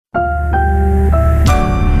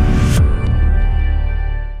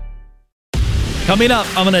Coming up,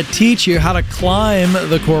 I'm going to teach you how to climb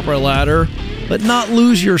the corporate ladder, but not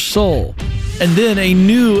lose your soul. And then a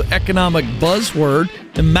new economic buzzword,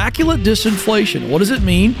 immaculate disinflation. What does it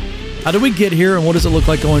mean? How do we get here? And what does it look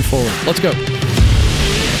like going forward? Let's go.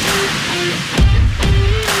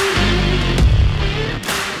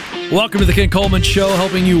 Welcome to the Ken Coleman Show,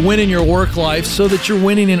 helping you win in your work life so that you're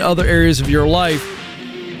winning in other areas of your life.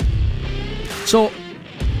 So,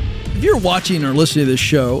 if you're watching or listening to this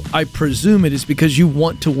show, I presume it is because you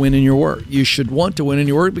want to win in your work. You should want to win in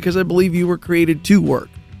your work because I believe you were created to work.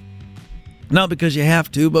 Not because you have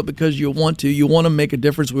to, but because you want to. You want to make a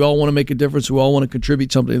difference. We all want to make a difference. We all want to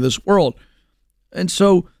contribute something to this world. And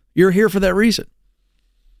so you're here for that reason.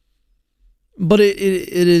 But it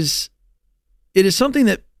is something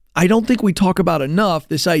that I don't think we talk about enough,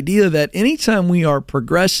 this idea that anytime we are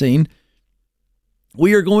progressing,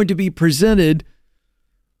 we are going to be presented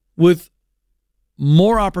with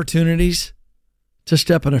more opportunities to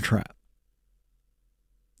step in a trap.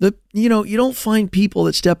 You don't find people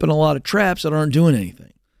that step in a lot of traps that aren't doing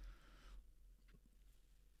anything.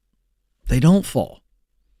 They don't fall.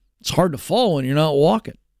 It's hard to fall when you're not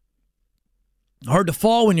walking. Hard to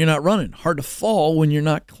fall when you're not running. Hard to fall when you're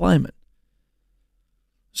not climbing.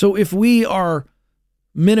 So if we are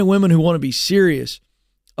men and women who want to be serious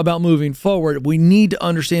about moving forward, we need to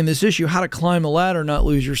understand this issue, how to climb the ladder, not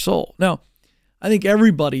lose your soul. Now, I think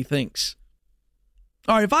everybody thinks,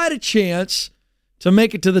 all right, if I had a chance to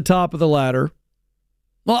make it to the top of the ladder,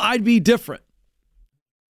 well, I'd be different.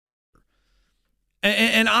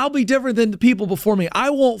 And I'll be different than the people before me. I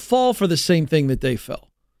won't fall for the same thing that they fell.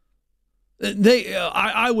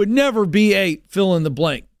 I would never be a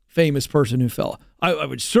fill-in-the-blank famous person who fell. I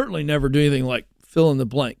would certainly never do anything like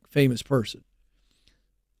fill-in-the-blank famous person.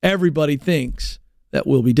 Everybody thinks that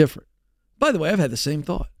we'll be different. By the way, I've had the same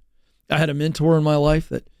thought. I had a mentor in my life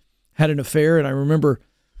that had an affair, and I remember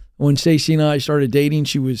when Stacy and I started dating,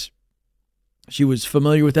 she was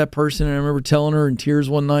familiar with that person, and I remember telling her in tears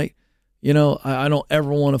one night, I don't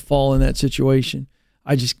ever want to fall in that situation.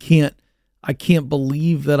 I just can't. I can't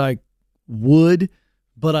believe that I would,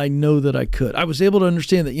 but I know that I could. I was able to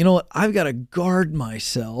understand that, I've got to guard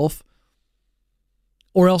myself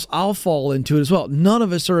or else I'll fall into it as well. None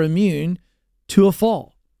of us are immune to a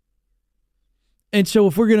fall. And so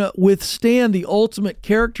if we're going to withstand the ultimate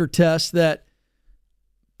character test that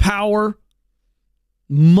power,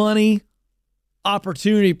 money,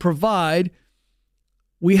 opportunity provide,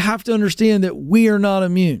 we have to understand that we are not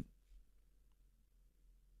immune.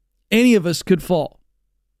 Any of us could fall.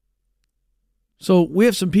 So we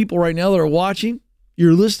have some people right now that are watching,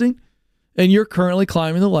 you're listening, and you're currently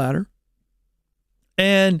climbing the ladder.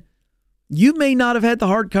 And you may not have had the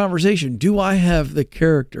hard conversation. Do I have the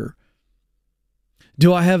character?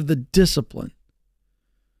 Do I have the discipline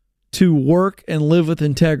to work and live with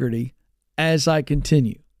integrity as I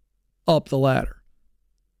continue up the ladder?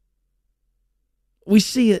 We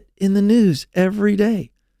see it in the news every day.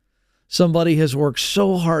 Somebody has worked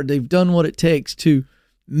so hard. They've done what it takes to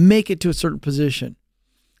make it to a certain position,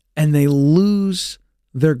 and they lose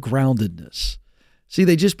their groundedness. See,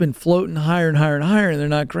 they've just been floating higher and higher and higher, and they're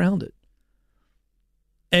not grounded.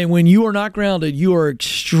 And when you are not grounded, you are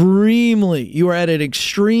at an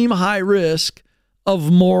extreme high risk of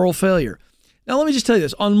moral failure. Now, let me just tell you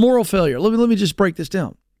this. On moral failure, let me just break this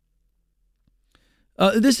down.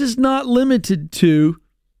 This is not limited to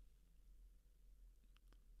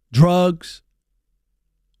drugs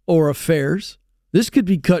or affairs. This could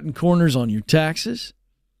be cutting corners on your taxes.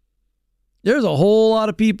 There's a whole lot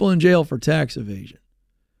of people in jail for tax evasion.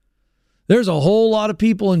 There's a whole lot of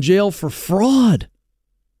people in jail for fraud.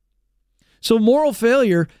 So moral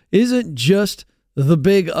failure isn't just the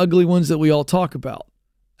big ugly ones that we all talk about.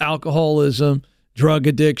 Alcoholism, drug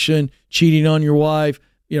addiction, cheating on your wife,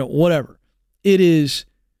 whatever. It is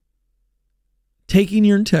taking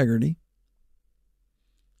your integrity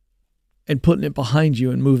and putting it behind you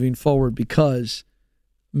and moving forward, because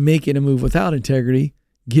making a move without integrity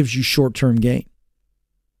gives you short-term gain.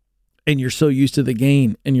 And you're so used to the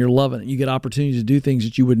gain and you're loving it. You get opportunities to do things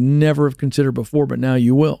that you would never have considered before, but now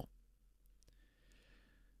you will.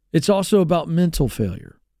 It's also about mental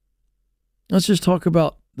failure. Let's just talk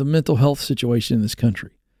about the mental health situation in this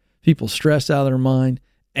country. People stressed out of their mind,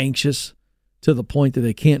 anxious to the point that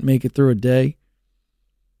they can't make it through a day.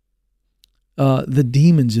 The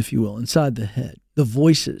demons, if you will, inside the head, the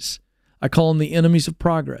voices. I call them the enemies of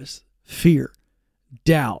progress. Fear,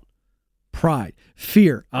 doubt, pride.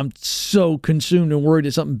 Fear, I'm so consumed and worried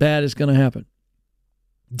that something bad is going to happen.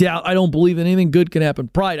 Doubt, I don't believe that anything good can happen.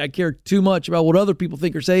 Pride, I care too much about what other people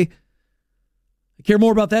think or say. I care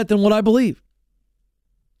more about that than what I believe.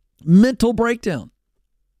 Mental breakdown.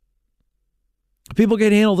 People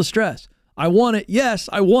can't handle the stress. I want it. Yes,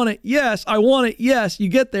 I want it. Yes, I want it. Yes, you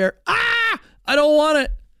get there. I don't want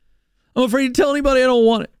it. I'm afraid to tell anybody I don't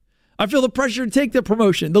want it. I feel the pressure to take the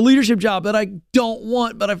promotion, the leadership job that I don't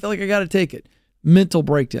want, but I feel like I got to take it. Mental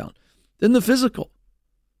breakdown. Then the physical.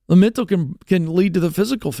 The mental can lead to the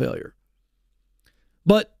physical failure.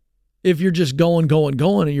 But if you're just going,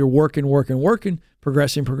 and you're working,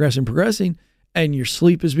 progressing, and your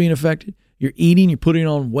sleep is being affected, you're eating, you're putting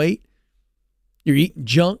on weight, you're eating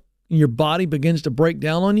junk, and your body begins to break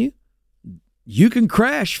down on you, you can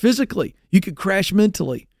crash physically, you can crash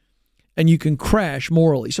mentally, and you can crash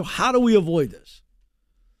morally. So how do we avoid this?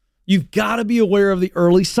 You've got to be aware of the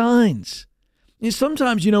early signs. And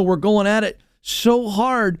sometimes, we're going at it so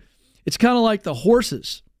hard, it's kind of like the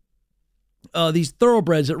horses, these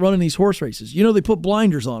thoroughbreds that run in these horse races. They put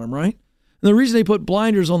blinders on them, right? And the reason they put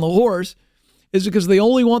blinders on the horse is because they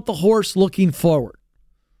only want the horse looking forward.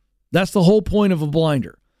 That's the whole point of a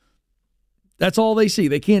blinder. That's all they see.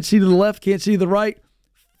 They can't see to the left, can't see to the right,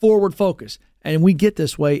 forward focus. And we get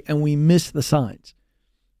this way and we miss the signs.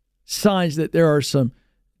 Signs that there are some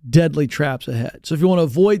deadly traps ahead. So if you want to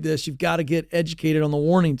avoid this, you've got to get educated on the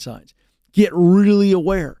warning signs. Get really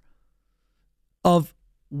aware of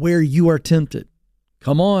where you are tempted.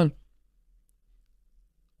 Come on.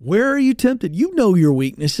 Where are you tempted? You know your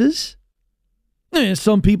weaknesses. And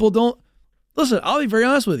some people don't. Listen, I'll be very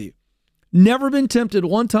honest with you. Never been tempted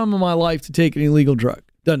one time in my life to take an illegal drug.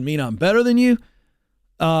 Doesn't mean I'm better than you.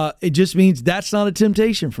 It just means that's not a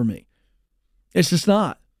temptation for me. It's just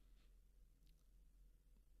not.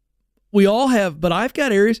 We all have, but I've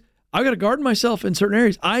got areas, I've got to guard myself in certain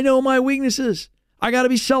areas. I know my weaknesses. I got to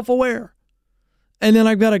be self-aware. And then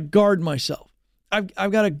I've got to guard myself.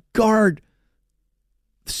 I've got to guard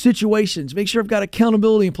situations, make sure I've got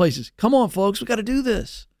accountability in places. Come on, folks, we got to do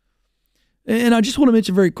this. And I just want to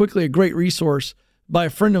mention very quickly a great resource by a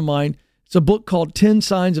friend of mine. It's a book called 10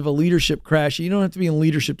 Signs of a Leadership Crash. You don't have to be in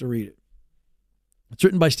leadership to read it. It's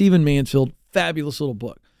written by Stephen Mansfield. Fabulous little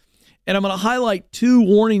book. And I'm going to highlight 2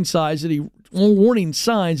 warning signs that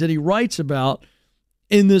he writes about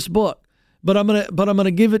in this book. But I'm going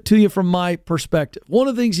to give it to you from my perspective. One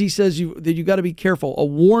of the things he says that you got to be careful. A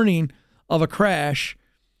warning of a crash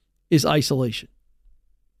is isolation.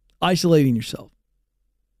 Isolating yourself.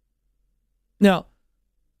 Now,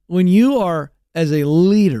 when you are as a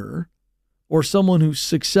leader or someone who's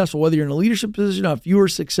successful, whether you're in a leadership position or if you are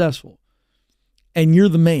successful and you're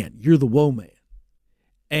the man, you're the woe man,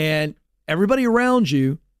 and everybody around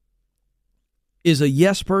you is a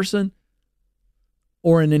yes person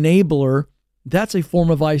or an enabler, that's a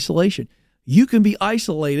form of isolation. You can be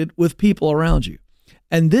isolated with people around you.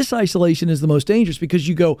 And this isolation is the most dangerous because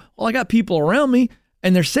you go, well, I got people around me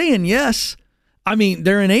and they're saying yes. I mean,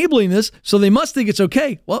 they're enabling this, so they must think it's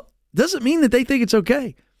okay. Well, doesn't mean that they think it's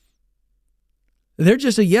okay. They're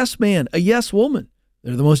just a yes man, a yes woman.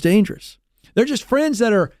 They're the most dangerous. They're just friends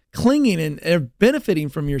that are clinging and are benefiting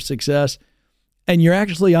from your success, and you're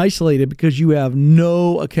actually isolated because you have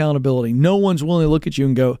no accountability. No one's willing to look at you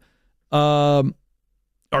and go, are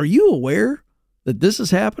you aware that this is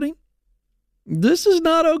happening? This is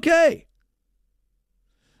not okay.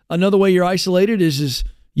 Another way you're isolated is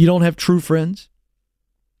you don't have true friends.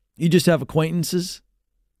 You just have acquaintances.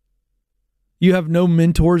 You have no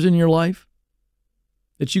mentors in your life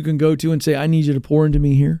that you can go to and say, I need you to pour into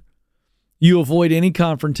me here. You avoid any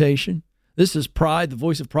confrontation. This is pride. The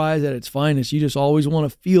voice of pride at its finest. You just always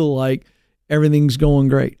want to feel like everything's going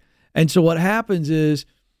great. And so what happens is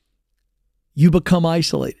you become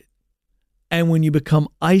isolated. And when you become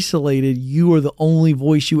isolated, you are the only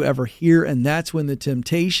voice you ever hear. And that's when the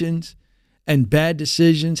temptations and bad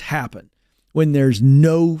decisions happen. When there's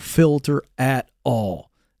no filter at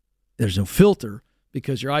all. There's no filter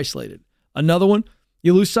because you're isolated. Another one,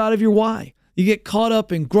 you lose sight of your why. You get caught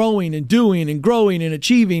up in growing and doing and growing and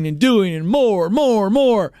achieving and doing and more.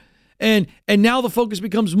 And now the focus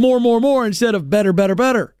becomes more instead of better.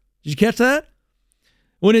 Did you catch that?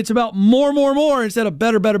 When it's about more instead of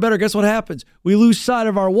better, guess what happens? We lose sight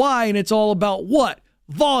of our why, and it's all about what?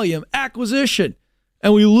 Volume, acquisition.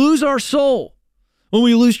 And we lose our soul. When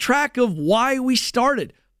we lose track of why we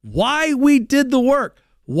started, why we did the work,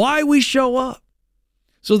 why we show up.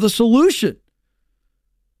 So the solution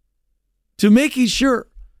to making sure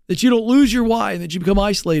that you don't lose your why and that you become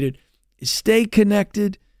isolated is stay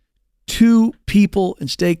connected to people and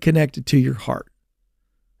stay connected to your heart.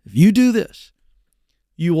 If you do this,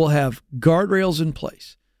 you will have guardrails in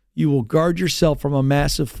place. You will guard yourself from a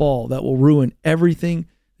massive fall that will ruin everything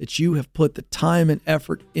that you have put the time and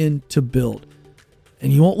effort in to build.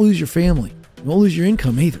 And you won't lose your family. You won't lose your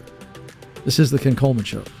income either. This is The Ken Coleman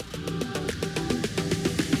Show.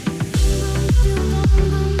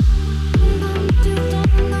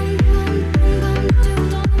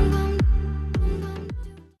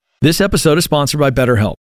 This episode is sponsored by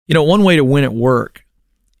BetterHelp. You know, one way to win at work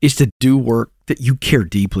is to do work that you care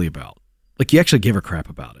deeply about. Like you actually give a crap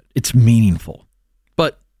about it. It's meaningful.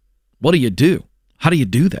 But what do? How do you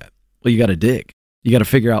do that? Well, you got to dig. You got to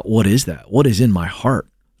figure out, what is that? What is in my heart?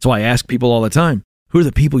 That's why I ask people all the time, who are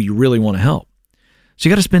the people you really want to help? So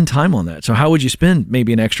you got to spend time on that. So how would you spend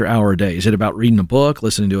maybe an extra hour a day? Is it about reading a book,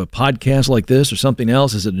 listening to a podcast like this or something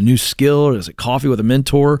else? Is it a new skill? Or is it coffee with a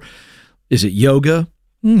mentor? Is it yoga?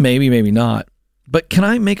 Maybe, maybe not. But can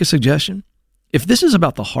I make a suggestion? If this is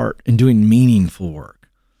about the heart and doing meaningful work,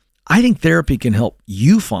 I think therapy can help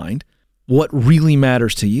you find what really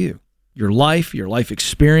matters to you. Your life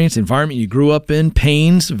experience, environment you grew up in,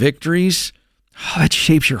 pains, victories, that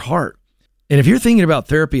shapes your heart. And if you're thinking about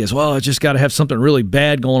therapy as, well, I just got to have something really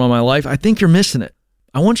bad going on in my life, I think you're missing it.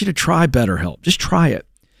 I want you to try BetterHelp. Just try it.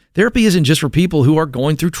 Therapy isn't just for people who are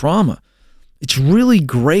going through trauma. It's really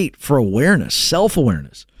great for awareness,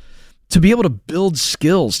 self-awareness, to be able to build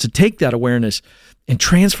skills, to take that awareness and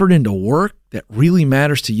transfer it into work that really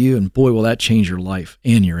matters to you. And boy, will that change your life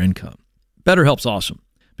and your income. BetterHelp's awesome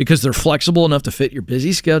because they're flexible enough to fit your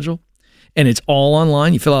busy schedule, and it's all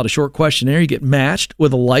online. You fill out a short questionnaire, you get matched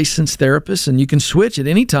with a licensed therapist, and you can switch at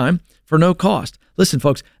any time for no cost. Listen,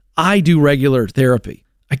 folks, I do regular therapy.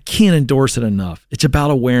 I can't endorse it enough. It's about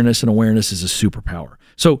awareness, and awareness is a superpower.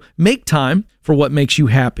 So make time for what makes you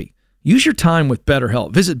happy. Use your time with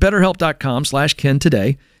BetterHelp. Visit BetterHelp.com/Ken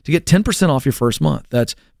today to get 10% off your first month.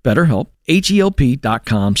 That's BetterHelp,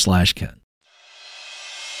 HELP.com/Ken.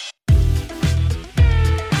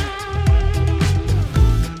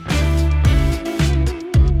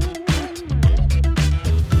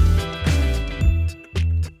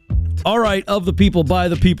 All right, of the people, by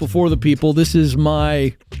the people, for the people. This is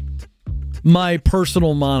my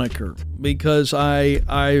personal moniker because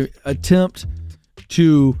I attempt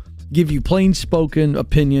to give you plain spoken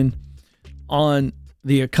opinion on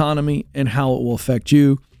the economy and how it will affect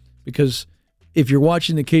you. Because if you're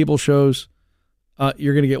watching the cable shows,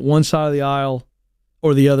 you're going to get one side of the aisle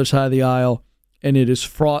or the other side of the aisle, and it is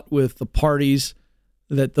fraught with the parties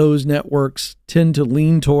that those networks tend to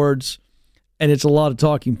lean towards. And it's a lot of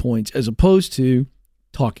talking points as opposed to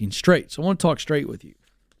talking straight. So I want to talk straight with you.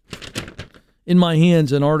 In my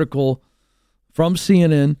hands, an article from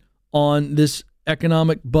CNN on this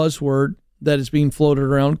economic buzzword that is being floated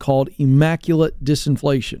around called immaculate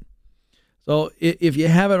disinflation. So if you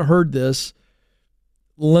haven't heard this,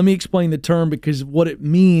 let me explain the term, because what it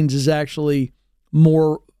means is actually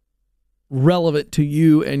more relevant to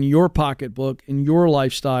you and your pocketbook and your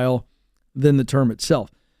lifestyle than the term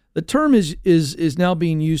itself. The term is now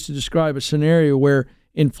being used to describe a scenario where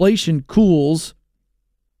inflation cools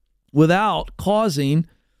without causing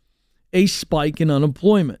a spike in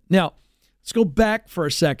unemployment. Now, let's go back for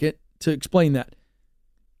a second to explain that.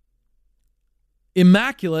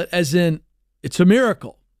 Immaculate as in it's a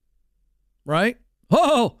miracle, right?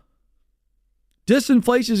 Oh,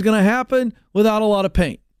 disinflation is going to happen without a lot of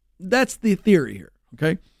pain. That's the theory here,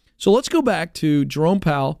 okay? So let's go back to Jerome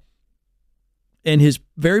Powell and his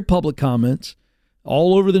very public comments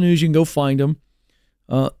all over the news. You can go find them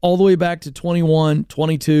all the way back to 21,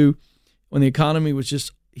 22, when the economy was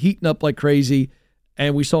just heating up like crazy,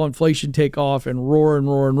 and we saw inflation take off and roar and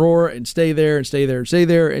roar and roar and stay there and stay there and stay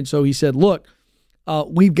there. And so he said, look,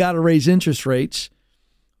 we've got to raise interest rates,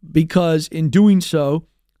 because in doing so,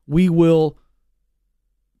 we will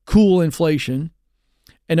cool inflation,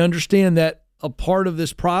 and understand that a part of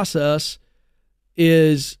this process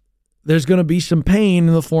is there's going to be some pain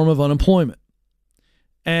in the form of unemployment.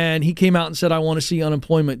 And he came out and said, I want to see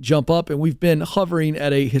unemployment jump up. And we've been hovering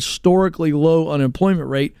at a historically low unemployment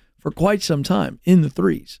rate for quite some time, in the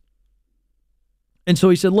 3s. And so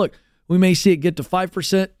he said, look, we may see it get to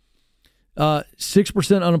 5%,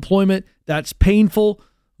 6% unemployment. That's painful,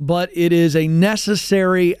 but it is a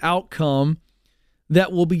necessary outcome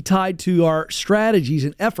that will be tied to our strategies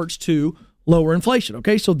and efforts to lower inflation.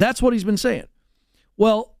 Okay, so that's what he's been saying.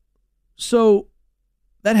 Well, so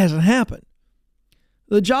that hasn't happened.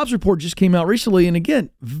 The jobs report just came out recently, and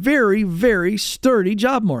again, very, very sturdy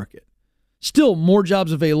job market. Still more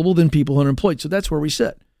jobs available than people unemployed. So that's where we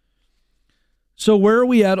sit. So where are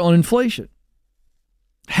we at on inflation?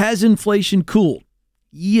 Has inflation cooled?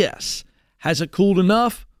 Yes. Has it cooled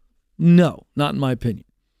enough? No, not in my opinion.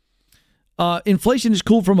 Inflation has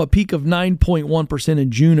cooled from a peak of 9.1%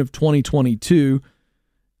 in June of 2022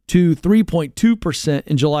 to 3.2%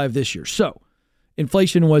 in July of this year. So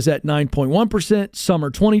inflation was at 9.1%, summer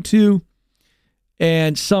 22,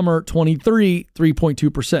 and summer 23,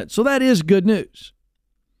 3.2%. So that is good news.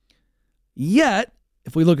 Yet,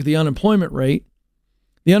 if we look at the unemployment rate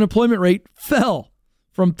fell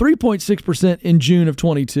from 3.6% in June of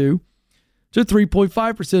 22 to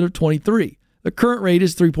 3.5% of 23. The current rate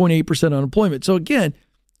is 3.8% unemployment. So again,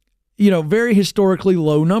 very historically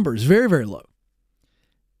low numbers, very, very low.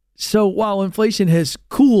 So while inflation has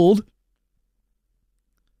cooled,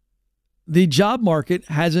 the job market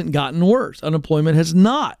hasn't gotten worse. Unemployment has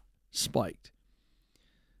not spiked.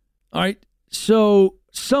 All right. So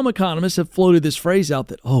some economists have floated this phrase out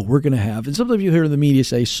that, we're going to have, and sometimes you hear the media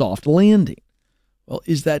say soft landing. Well,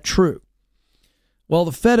 is that true? Well,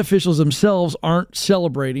 the Fed officials themselves aren't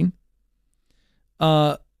celebrating,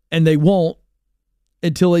 and they won't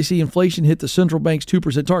until they see inflation hit the central bank's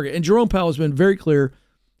 2% target. And Jerome Powell has been very clear,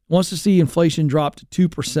 wants to see inflation drop to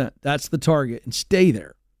 2%. That's the target, and stay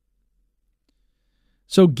there.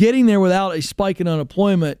 So getting there without a spike in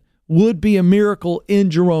unemployment would be a miracle in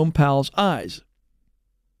Jerome Powell's eyes.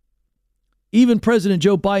 Even President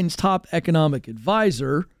Joe Biden's top economic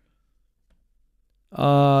advisor,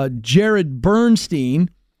 Jared Bernstein,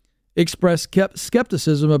 expressed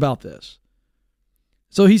skepticism about this.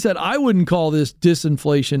 So he said, I wouldn't call this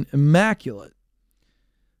disinflation immaculate.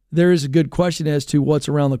 There is a good question as to what's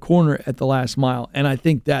around the corner at the last mile, and I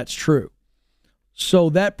think that's true. So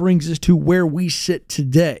that brings us to where we sit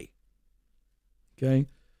today. Okay.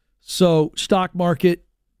 So stock market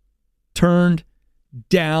turned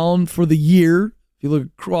down for the year. If you look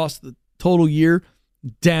across the total year,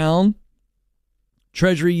 down.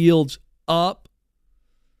 Treasury yields up.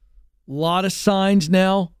 A lot of signs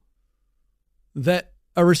now that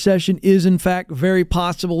a recession is in fact very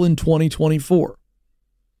possible in 2024.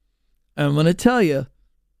 And I'm going to tell you,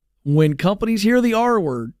 when companies hear the R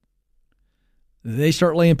word, they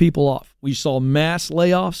start laying people off. We saw mass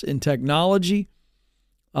layoffs in technology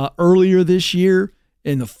earlier this year,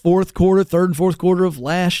 in the third and fourth quarter of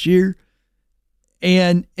last year.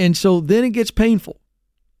 And so then it gets painful.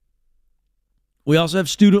 We also have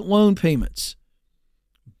student loan payments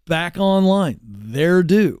back online. They're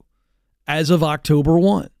due as of October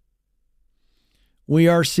 1. We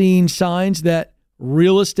are seeing signs that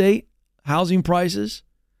real estate, housing prices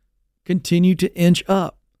continue to inch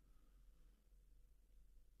up.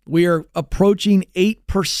 We are approaching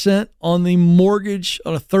 8% on the mortgage,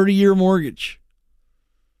 on a 30-year mortgage.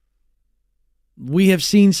 We have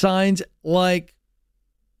seen signs like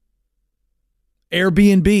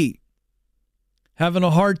Airbnb having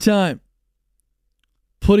a hard time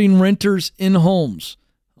putting renters in homes.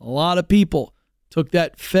 A lot of people took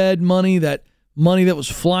that Fed money, that money that was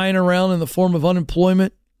flying around in the form of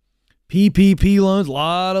unemployment, PPP loans, a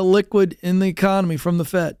lot of liquid in the economy from the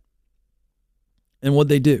Fed. And what'd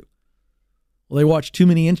they do? Well, they watched too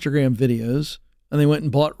many Instagram videos and they went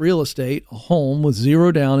and bought real estate, a home with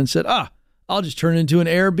zero down, and said, I'll just turn it into an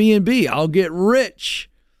Airbnb. I'll get rich.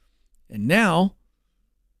 And now,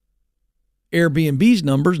 Airbnb's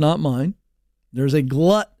numbers, not mine, there's a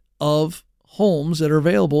glut of homes that are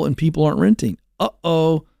available and people aren't renting.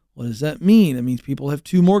 What does that mean? That means people have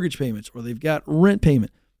two mortgage payments, or they've got rent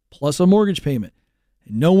payment plus a mortgage payment,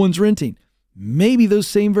 and no one's renting. Maybe those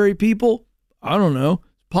same very people, I don't know,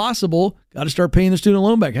 possible, got to start paying the student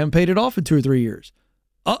loan back. Haven't paid it off in 2 or 3 years.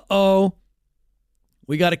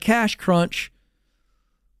 We got a cash crunch.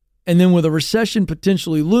 And then with a recession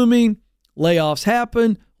potentially looming, layoffs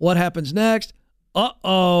happen. What happens next?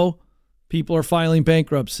 People are filing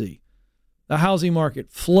bankruptcy. The housing market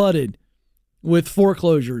flooded with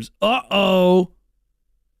foreclosures.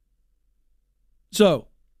 So,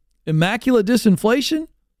 immaculate disinflation?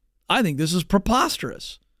 I think this is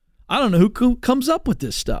preposterous. I don't know who comes up with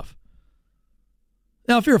this stuff.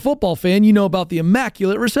 Now, if you're a football fan, you know about the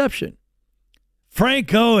immaculate reception.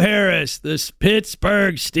 Franco Harris, the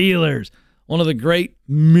Pittsburgh Steelers, one of the great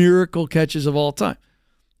miracle catches of all time.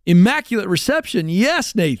 Immaculate reception,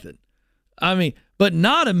 yes, Nathan. But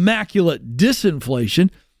not immaculate disinflation.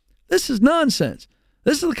 This is nonsense.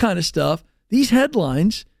 This is the kind of stuff, these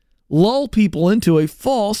headlines lull people into a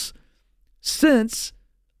false sense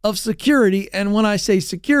of security. And when I say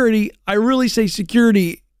security, I really say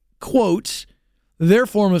security, quotes. Their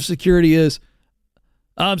form of security is,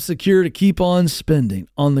 I'm secure to keep on spending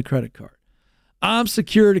on the credit card. I'm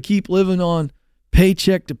secure to keep living on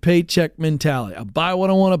paycheck to paycheck mentality. I buy what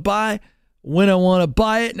I want to buy when I want to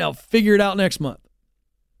buy it, and I'll figure it out next month.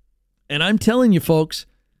 And I'm telling you, folks,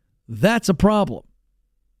 that's a problem.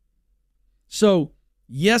 So,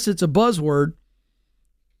 yes, it's a buzzword,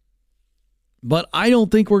 but I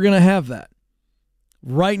don't think we're going to have that.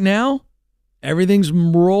 Right now, Everything's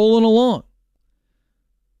rolling along.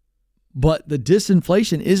 But the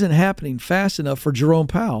disinflation isn't happening fast enough for Jerome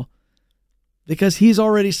Powell because he's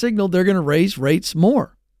already signaled they're going to raise rates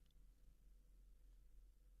more.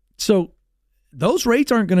 So those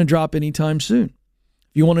rates aren't going to drop anytime soon.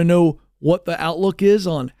 If you want to know what the outlook is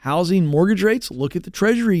on housing mortgage rates, look at the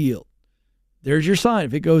Treasury yield. There's your sign.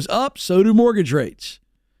 If it goes up, so do mortgage rates.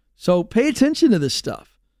 So pay attention to this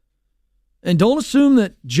stuff. And don't assume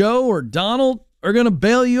that Joe or Donald are going to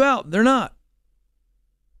bail you out. They're not.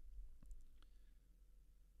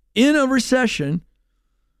 In a recession,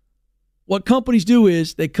 what companies do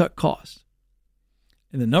is they cut costs.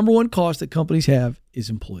 And the number one cost that companies have is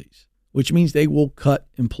employees, which means they will cut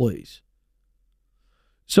employees.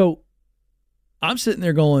 So I'm sitting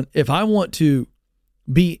there going, if I want to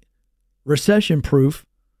be recession proof,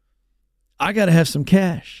 I got to have some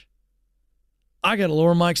cash. I got to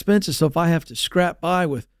lower my expenses. So if I have to scrap by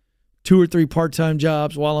with 2 or 3 part-time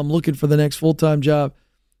jobs while I'm looking for the next full-time job,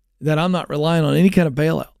 that I'm not relying on any kind of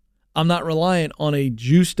bailout. I'm not relying on a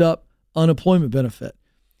juiced up unemployment benefit.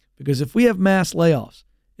 Because if we have mass layoffs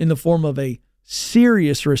in the form of a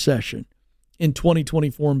serious recession in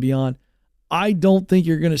 2024 and beyond, I don't think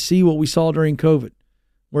you're going to see what we saw during COVID,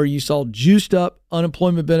 where you saw juiced up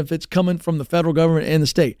unemployment benefits coming from the federal government and the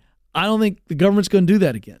state. I don't think the government's going to do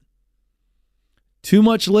that again. Too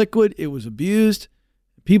much liquid. It was abused.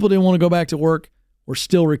 People didn't want to go back to work. We're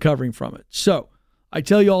still recovering from it. So I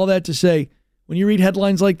tell you all that to say, when you read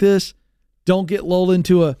headlines like this, don't get lulled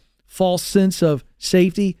into a false sense of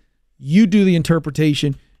safety. You do the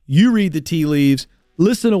interpretation. You read the tea leaves.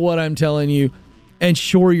 Listen to what I'm telling you and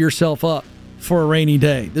shore yourself up for a rainy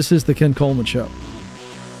day. This is the Ken Coleman Show.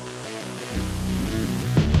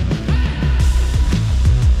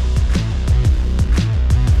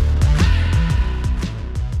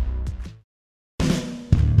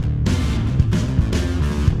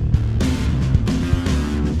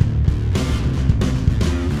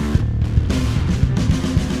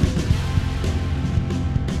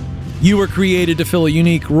 You were created to fill a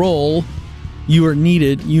unique role. You are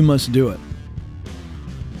needed. You must do it.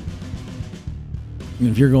 And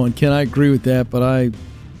if you're going, Ken, I agree with that, but I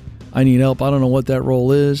need help. I don't know what that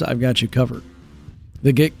role is. I've got you covered.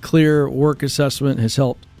 The Get Clear work assessment has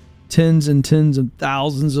helped tens and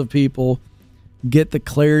thousands of people get the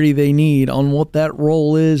clarity they need on what that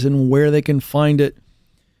role is and where they can find it.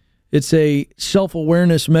 It's a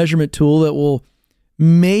self-awareness measurement tool that will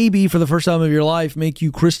maybe for the first time of your life make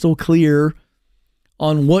you crystal clear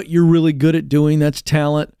on what you're really good at doing. That's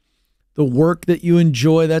talent. The work that you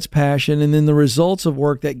enjoy, that's passion. And then the results of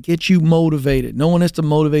work that get you motivated. No one has to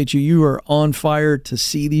motivate you. You are on fire to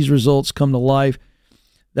see these results come to life.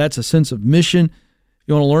 That's a sense of mission.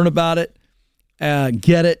 You want to learn about it,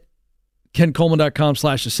 get it.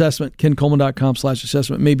 KenColeman.com/assessment.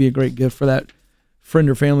 KenColeman.com/assessment may be a great gift for that friend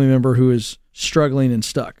or family member who is struggling and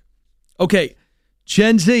stuck. Okay.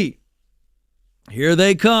 Gen Z, here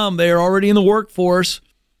they come. They are already in the workforce.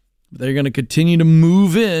 They're going to continue to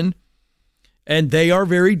move in, and they are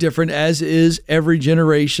very different, as is every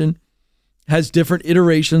generation, has different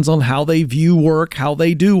iterations on how they view work, how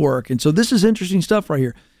they do work. And so this is interesting stuff right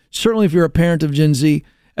here. Certainly if you're a parent of Gen Z,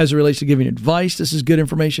 as it relates to giving advice, this is good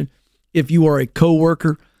information. If you are a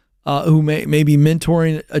coworker who may be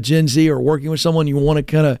mentoring a Gen Z or working with someone, you want to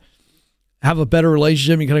kind of have a better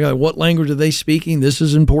relationship. You kind of go, what language are they speaking? This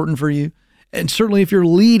is important for you. And certainly if you're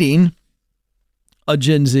leading a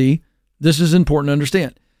Gen Z, this is important to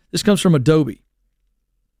understand. This comes from Adobe.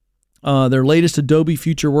 Their latest Adobe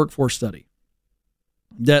Future Workforce Study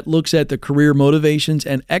that looks at the career motivations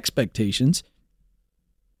and expectations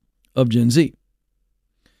of Gen Z.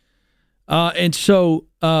 And so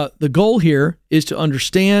the goal here is to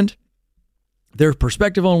understand their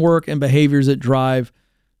perspective on work and behaviors that drive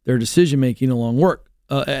their decision-making along work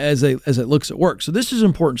as it looks at work. So this is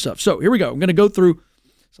important stuff. So here we go. I'm going to go through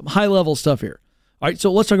some high-level stuff here. All right,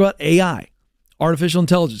 so let's talk about AI. Artificial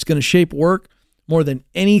intelligence is going to shape work more than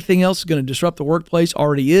anything else. It's going to disrupt the workplace,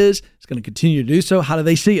 already is. It's going to continue to do so. How do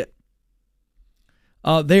they see it?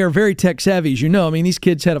 They are very tech-savvy, as you know. I mean, these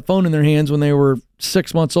kids had a phone in their hands when they were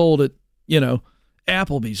 6 months old at,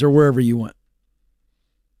 Applebee's or wherever you went.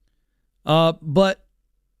 But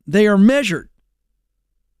they are measured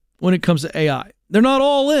when it comes to AI. They're not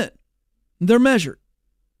all in. They're measured.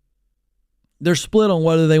 They're split on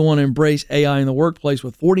whether they want to embrace AI in the workplace,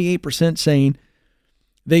 with 48% saying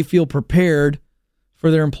they feel prepared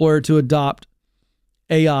for their employer to adopt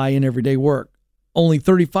AI in everyday work. Only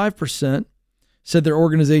 35% said their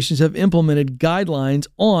organizations have implemented guidelines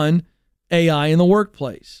on AI in the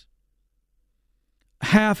workplace.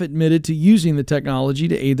 Half admitted to using the technology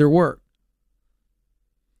to aid their work.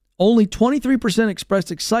 Only 23%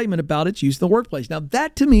 expressed excitement about its use in the workplace. Now,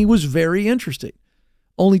 that to me was very interesting.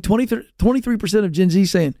 Only 23% of Gen Z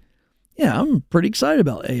saying, yeah, I'm pretty excited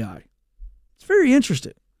about AI. It's very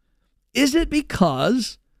interesting. Is it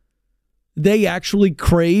because they actually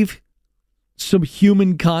crave some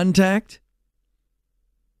human contact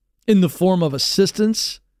in the form of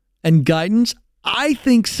assistance and guidance? I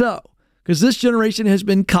think so, because this generation has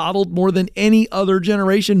been coddled more than any other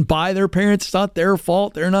generation by their parents. It's not their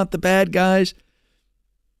fault. They're not the bad guys.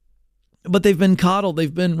 But they've been coddled.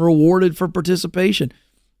 They've been rewarded for participation.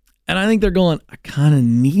 And I think they're going, I kind of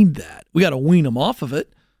need that. We got to wean them off of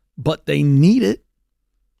it, but they need it.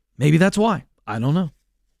 Maybe that's why. I don't know.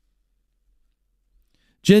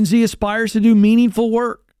 Gen Z aspires to do meaningful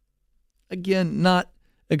work. Again, not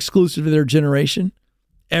exclusive to their generation.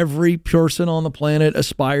 Every person on the planet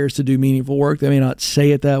aspires to do meaningful work. They may not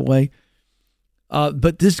say it that way,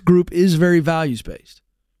 but this group is very values-based.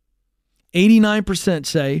 89%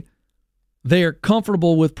 say they are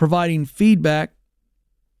comfortable with providing feedback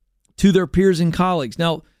to their peers and colleagues.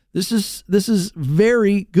 Now, this is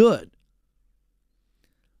very good.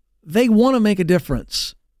 They want to make a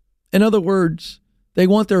difference. In other words, they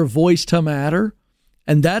want their voice to matter,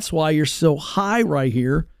 and that's why you're so high right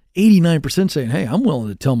here. 89% saying, hey, I'm willing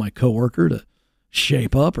to tell my coworker to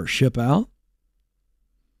shape up or ship out.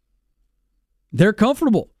 They're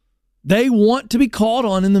comfortable. They want to be called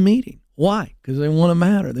on in the meeting. Why? Because they want to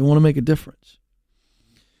matter. They want to make a difference.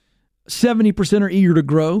 70% are eager to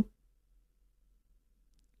grow,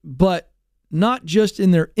 but not just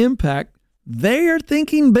in their impact. They are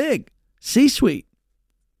thinking big, C-suite.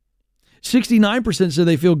 69% say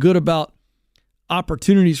they feel good about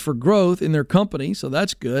opportunities for growth in their company, so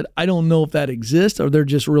that's good. I don't know if that exists or they're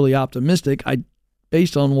just really optimistic.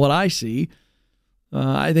 Based on what I see,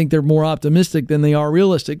 I think they're more optimistic than they are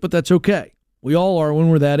realistic, but that's okay. We all are when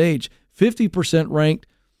we're that age. 50% ranked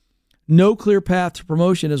no clear path to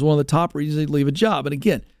promotion as one of the top reasons they'd leave a job. And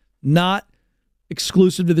again, not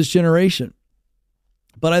exclusive to this generation,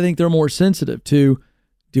 but I think they're more sensitive to,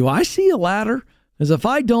 do I see a ladder? Because if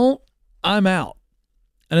I don't, I'm out.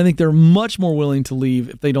 And I think they're much more willing to leave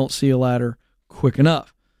if they don't see a ladder quick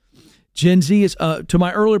enough. Gen Z is, to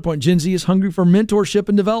my earlier point, Gen Z is hungry for mentorship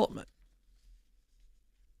and development.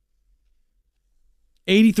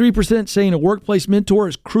 83% saying a workplace mentor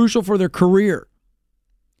is crucial for their career,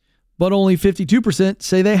 but only 52%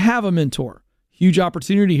 say they have a mentor. Huge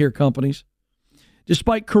opportunity here, companies.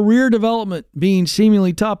 Despite career development being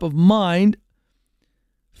seemingly top of mind,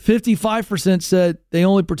 55% said they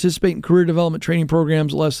only participate in career development training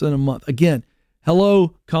programs less than a month. Again,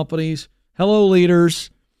 hello, companies. Hello, leaders.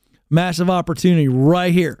 Massive opportunity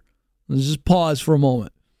right here. Let's just pause for a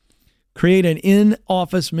moment. Create an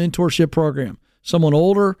in-office mentorship program. Someone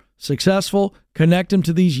older, successful, connect them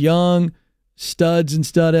to these young studs and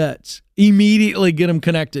studettes. Immediately get them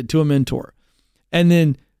connected to a mentor. And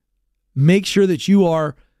then make sure that you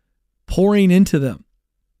are pouring into them.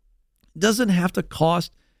 It doesn't have to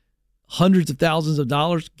cost hundreds of thousands of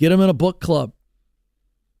dollars. Get them in a book club.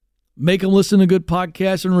 Make them listen to good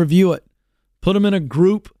podcasts and review it. Put them in a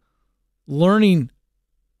group learning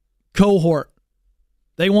cohort.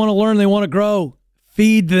 They want to learn. They want to grow.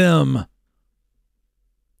 Feed them.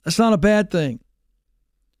 That's not a bad thing.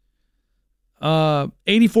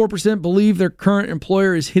 84% believe their current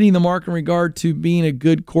employer is hitting the mark in regard to being a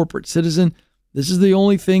good corporate citizen. This is the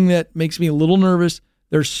only thing that makes me a little nervous.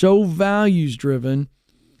 They're so values driven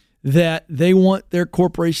that they want their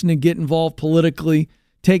corporation to get involved politically,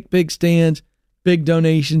 take big stands, big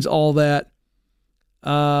donations, all that.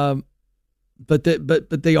 But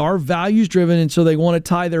they are values driven, and so they want to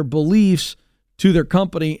tie their beliefs to their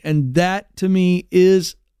company, and that to me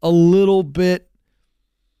is a little bit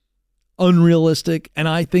unrealistic, and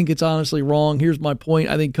I think it's honestly wrong. Here's my point.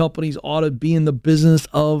 I think companies ought to be in the business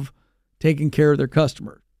of taking care of their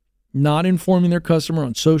customer, not informing their customer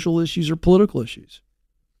on social issues or political issues.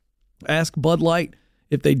 Ask Bud Light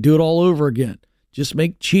if they do it all over again. Just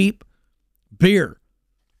make cheap beer.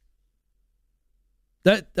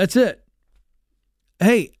 That's it.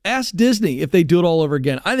 Hey, ask Disney if they do it all over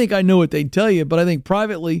again. I think I know what they'd tell you, but I think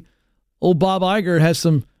privately, old Bob Iger has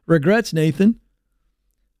some regrets, Nathan.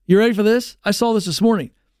 You ready for this? I saw this morning.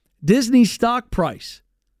 Disney's stock price,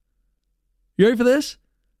 you ready for this,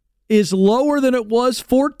 is lower than it was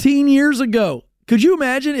 14 years ago. Could you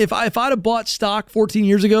imagine if I'd have bought stock 14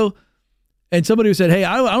 years ago and somebody who said, hey,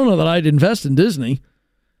 I don't know that I'd invest in Disney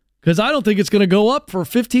because I don't think it's going to go up for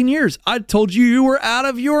 15 years. I told you were out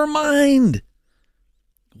of your mind.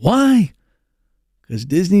 Why? Because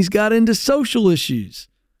Disney's got into social issues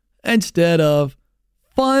instead of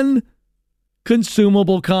fun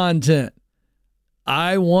consumable content.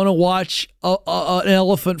 I want to watch an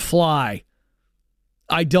elephant fly.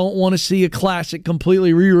 I don't want to see a classic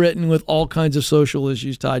completely rewritten with all kinds of social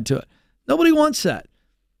issues tied to it. Nobody wants that.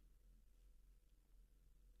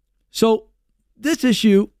 So this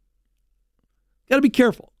issue, got to be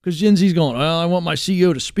careful, because Gen Z's going, well, I want my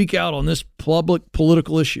CEO to speak out on this public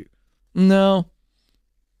political issue. No,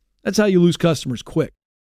 that's how you lose customers quick.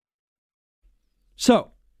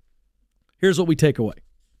 So here's what we take away.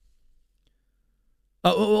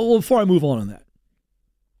 Well, before I move on that,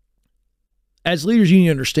 as leaders, you need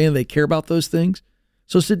to understand they care about those things.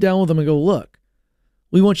 So sit down with them and go, look,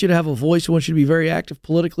 we want you to have a voice. We want you to be very active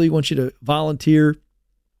politically. We want you to volunteer,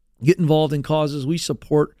 get involved in causes. We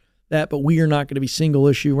support that, but we are not going to be single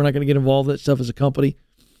issue. We're not going to get involved in that stuff as a company,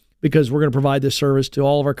 because we're going to provide this service to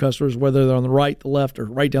all of our customers, whether they're on the right, the left, or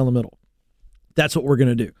right down the middle. That's what we're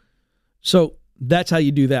going to do. So that's how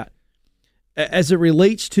you do that. As it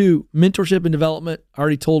relates to mentorship and development, I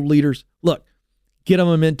already told leaders, look, get them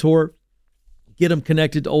a mentor, get them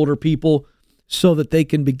connected to older people so that they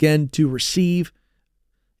can begin to receive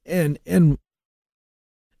and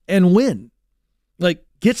win. Like,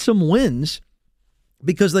 get some wins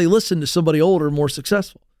because they listen to somebody older, more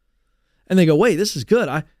successful. And they go, wait, this is good.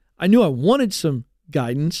 I knew I wanted some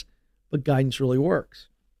guidance, but guidance really works.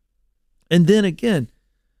 And then again,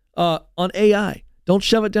 on AI, don't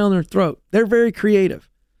shove it down their throat. They're very creative.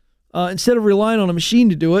 Instead of relying on a machine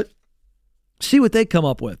to do it, see what they come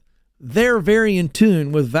up with. They're very in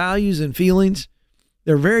tune with values and feelings.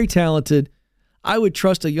 They're very talented. I would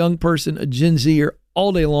trust a young person, a Gen Zer,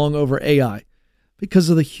 all day long over AI because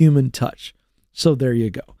of the human touch. So there you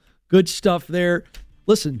go. Good stuff there.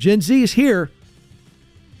 Listen, Gen Z is here.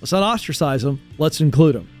 Let's not ostracize them. Let's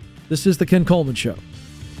include them. This is The Ken Coleman Show.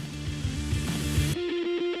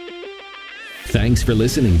 Thanks for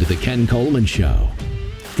listening to The Ken Coleman Show.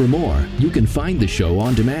 For more, you can find the show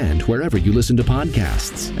on demand wherever you listen to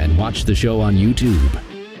podcasts and watch the show on YouTube.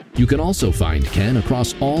 You can also find Ken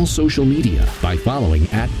across all social media by following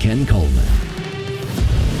 @Ken Coleman.